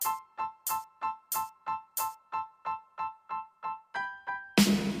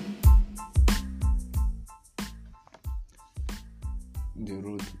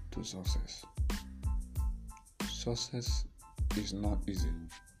to success. Success is not easy,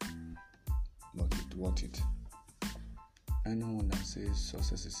 but it's worth it. Anyone that says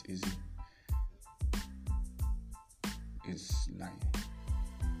success is easy is lying.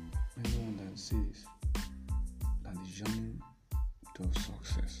 Anyone that says that the journey to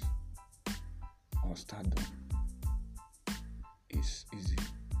success or stardom is easy,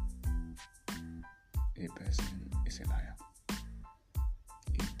 a person is a liar.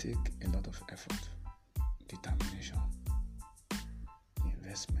 It takes a lot of effort, determination,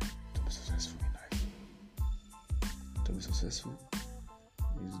 investment to be successful in life. To be successful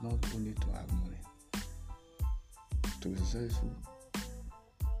is not only to have money. To be successful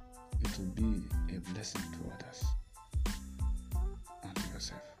is to be a blessing to others and to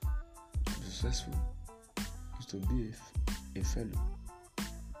yourself. To be successful is to be a fellow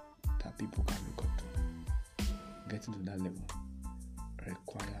that people can look up to. Getting to that level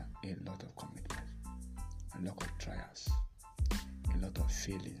require a lot of commitment, a lot of trials, a lot of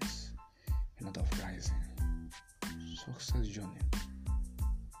failings, a lot of rising. Success journey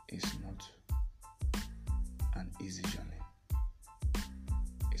is not an easy journey.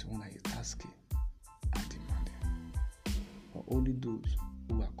 It's one that is tasky and demanding. But only those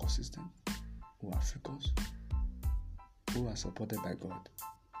who are consistent, who are focused, who are supported by God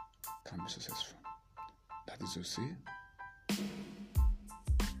can be successful. That is to say,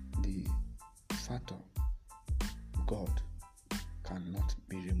 the factor God cannot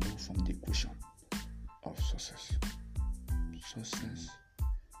be removed from the equation of success. Success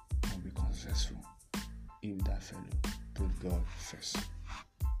will be successful if that fellow put God first.